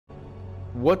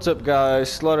What's up guys,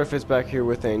 Slaughterfist back here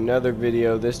with another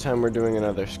video. This time we're doing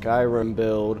another Skyrim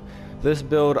build. This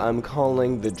build I'm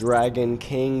calling the Dragon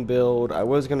King build. I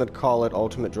was gonna call it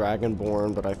Ultimate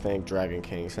Dragonborn, but I think Dragon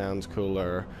King sounds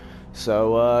cooler.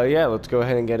 So yeah, let's go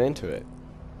ahead and get into it.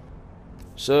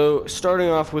 So starting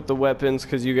off with the weapons,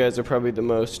 because you guys are probably the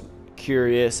most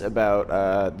curious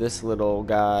about this little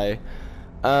guy.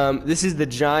 This is the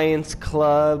Giant's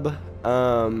Club.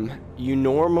 You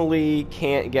normally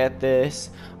can't get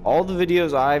this. All the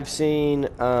videos I've seen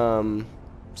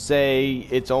say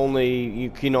you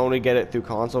can only get it through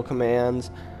console commands.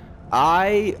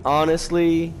 I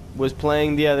honestly was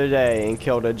playing the other day and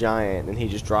killed a giant, and he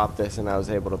just dropped this and I was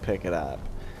able to pick it up.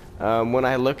 When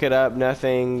I look it up,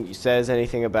 nothing says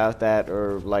anything about that,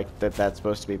 or like that's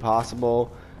supposed to be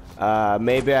possible.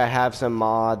 Maybe I have some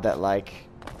mod that like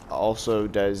also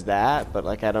does that, but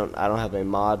like I don't have a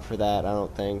mod for that, I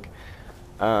don't think.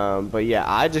 But yeah,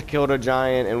 I just killed a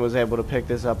giant and was able to pick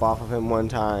this up off of him one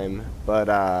time, but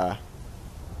I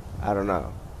don't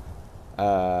know.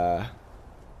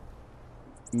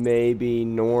 Maybe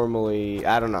normally,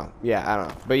 I don't know. Yeah, I don't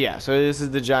know. But yeah, so this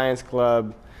is the Giant's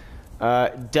Club.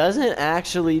 Doesn't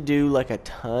actually do like a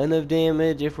ton of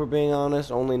damage, if we're being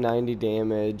honest, only 90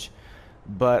 damage.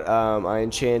 But I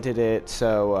enchanted it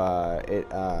so it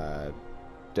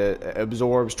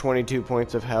absorbs 22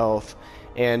 points of health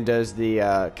and does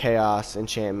the chaos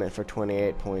enchantment for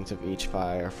 28 points of each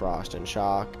fire, frost, and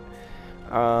shock.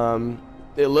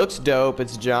 It looks dope.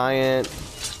 It's giant.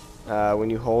 When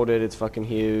you hold it, it's fucking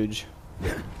huge.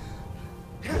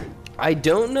 I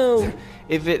don't know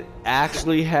if it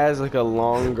actually has like a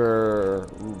longer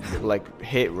like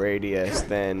hit radius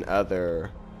than other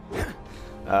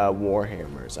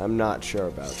Warhammers. I'm not sure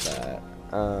about that,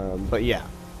 but yeah.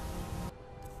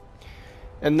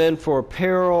 And then for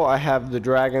apparel, I have the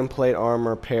dragon plate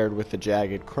armor paired with the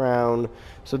jagged crown.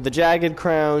 So the jagged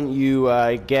crown you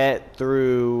get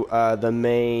through the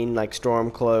main like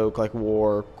Stormcloak, like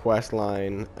war quest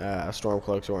line,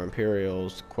 Stormcloaks or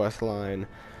Imperials quest line.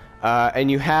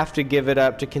 And you have to give it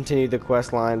up to continue the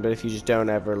quest line, but if you just don't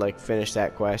ever like finish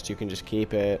that quest, you can just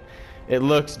keep it. It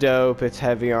looks dope. It's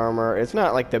heavy armor. It's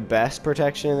not like the best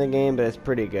protection in the game, but it's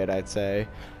pretty good, I'd say.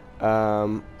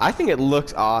 I think it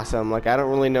looks awesome. Like I don't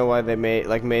really know why they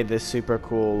made this super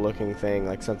cool looking thing,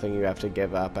 like something you have to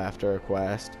give up after a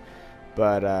quest.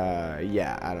 But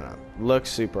yeah, I don't know. Looks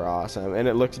super awesome, and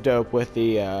it looks dope with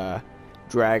the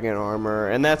dragon armor,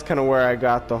 and that's kind of where I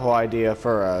got the whole idea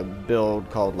for a build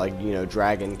called like, you know,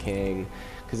 Dragon King,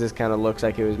 because this kind of looks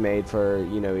like it was made for,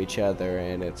 you know, each other,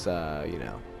 and it's you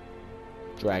know,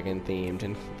 dragon themed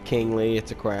and kingly.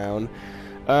 It's a crown.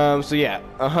 So yeah,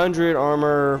 100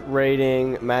 armor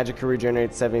rating, magic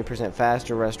regenerates 70%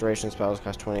 faster, restoration spells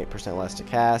cost 28% less to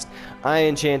cast. I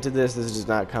enchanted this does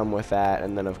not come with that,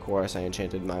 and then of course I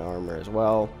enchanted my armor as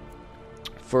well.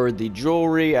 For the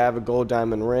jewelry, I have a gold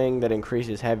diamond ring that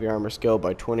increases heavy armor skill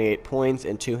by 28 points,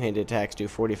 and two-handed attacks do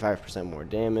 45% more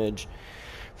damage.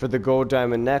 For the gold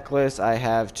diamond necklace, I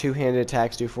have two-handed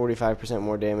attacks do 45%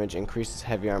 more damage, increases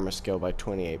heavy armor skill by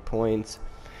 28 points.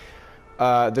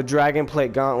 The dragon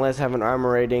plate gauntlets have an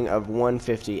armor rating of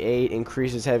 158,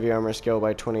 increases heavy armor skill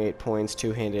by 28 points,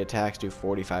 two-handed attacks do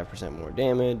 45% more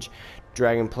damage.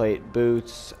 Dragon plate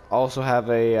boots also have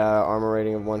a armor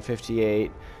rating of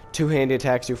 158, two-handed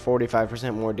attacks do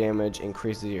 45% more damage,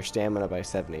 increases your stamina by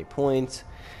 70 points.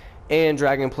 And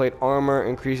dragon plate armor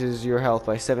increases your health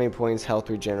by 70 points, health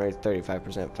regenerates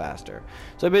 35% faster.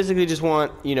 So I basically just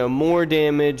want, you know, more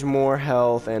damage, more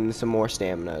health, and some more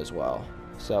stamina as well,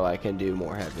 so I can do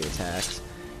more heavy attacks,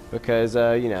 because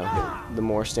you know, the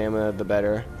more stamina the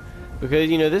better, because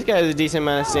you know, this guy has a decent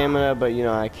amount of stamina, but you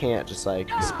know, I can't just like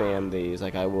spam these,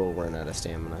 like I will run out of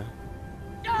stamina.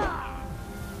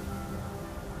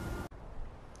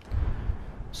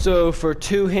 So for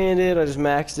two-handed, I just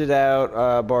maxed it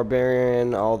out,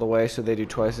 barbarian all the way, so they do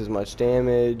twice as much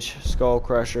damage. Skull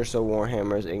crusher, so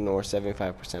warhammers ignore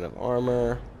 75% of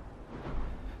armor.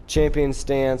 Champion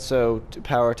stance, so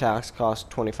power attacks cost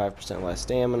 25% less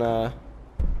stamina.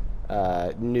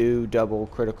 New double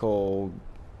critical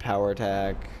power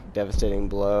attack, devastating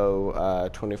blow,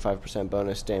 25%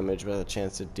 bonus damage with a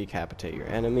chance to decapitate your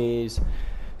enemies.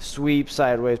 Sweep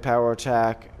sideways power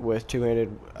attack with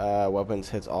two-handed weapons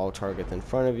hits all targets in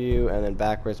front of you, and then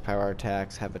backwards power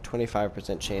attacks have a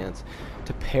 25% chance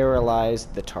to paralyze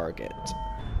the target.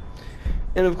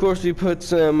 And of course we put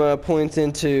some points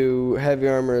into heavy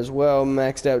armor as well.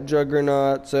 Maxed out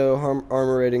Juggernaut, so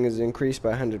armor rating is increased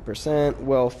by 100%.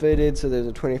 Well fitted, so there's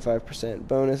a 25%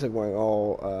 bonus of wearing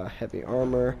all heavy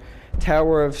armor.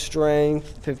 Tower of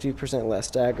Strength, 50% less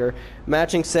stagger.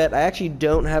 Matching set, I actually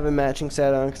don't have a matching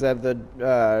set on because I have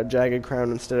the Jagged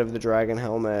Crown instead of the Dragon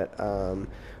Helmet.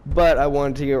 But I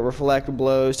wanted to get Reflect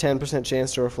Blows, 10%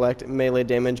 chance to reflect melee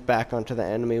damage back onto the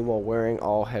enemy while wearing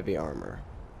all heavy armor.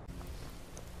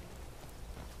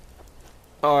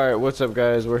 Alright, what's up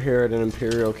guys? We're here at an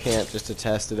Imperial camp just to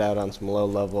test it out on some low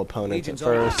level opponents at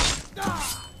first.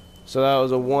 So that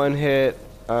was a one hit,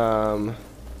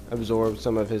 absorbed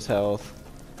some of his health.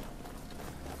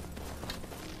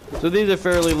 So these are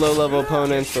fairly low level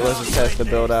opponents, but let's just test the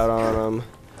build out on them.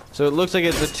 So it looks like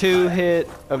it's a 2 hit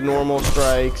of normal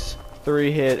strikes,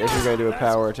 3 hit if you're going to do a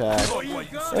power attack.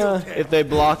 If they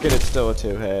block it, it's still a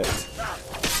 2 hit.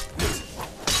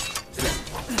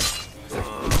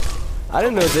 I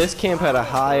didn't know this camp had a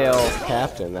high elf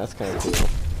captain. That's kind of cool.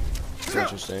 It's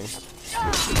interesting.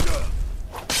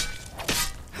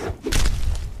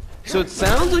 So it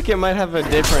sounds like it might have a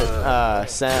different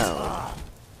sound.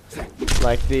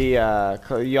 Like the,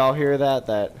 y'all hear that?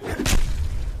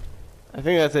 I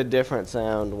think that's a different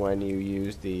sound when you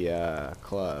use the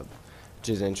club, which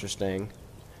is interesting.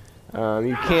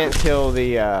 You can't kill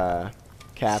the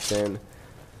captain,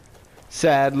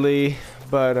 sadly.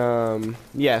 But,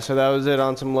 yeah, so that was it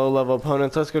on some low-level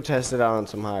opponents. Let's go test it out on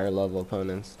some higher-level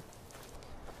opponents.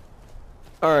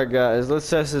 Alright, guys, let's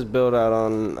test this build out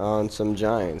on some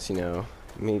giants, you know.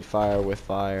 Meet fire with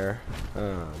fire.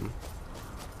 You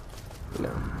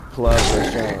know, club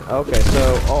versus giant. Okay,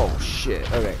 so, oh,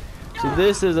 shit. Okay, so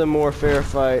this is a more fair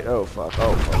fight. Oh, fuck.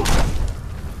 Oh, fuck.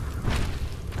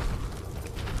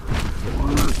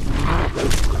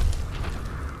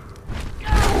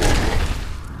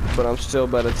 But I'm still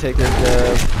about to take his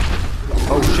dub.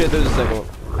 Oh shit, there's a second one.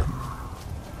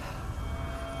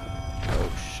 Oh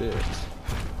shit.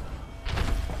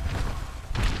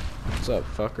 What's up,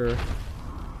 fucker?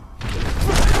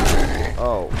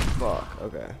 Oh, fuck,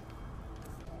 okay.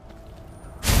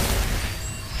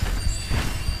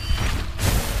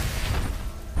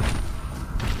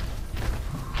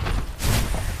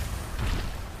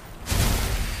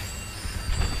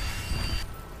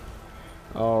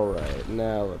 Alright,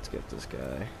 now let's get this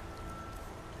guy.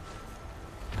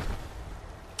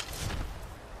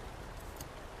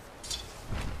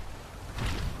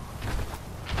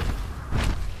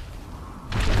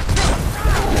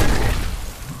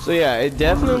 So yeah, it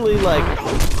definitely, like,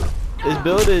 this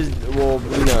build will,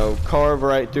 you know, carve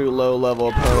right through low level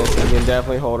opponents and can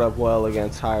definitely hold up well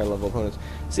against higher level opponents.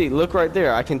 See, look right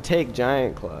there, I can take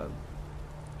Giant Club.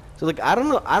 So like, I don't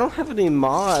know, I don't have any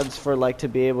mods for like to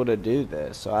be able to do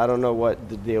this, so I don't know what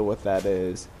the deal with that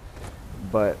is,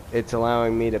 but it's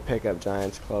allowing me to pick up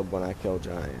Giants Club when I kill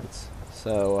giants.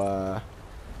 So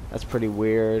that's pretty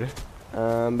weird.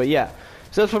 But yeah,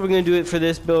 so that's probably gonna do it for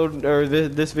this build or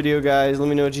this video, guys. Let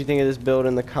me know what you think of this build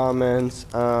in the comments.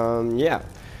 Yeah,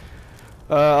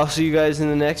 I'll see you guys in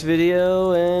the next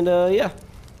video, and yeah.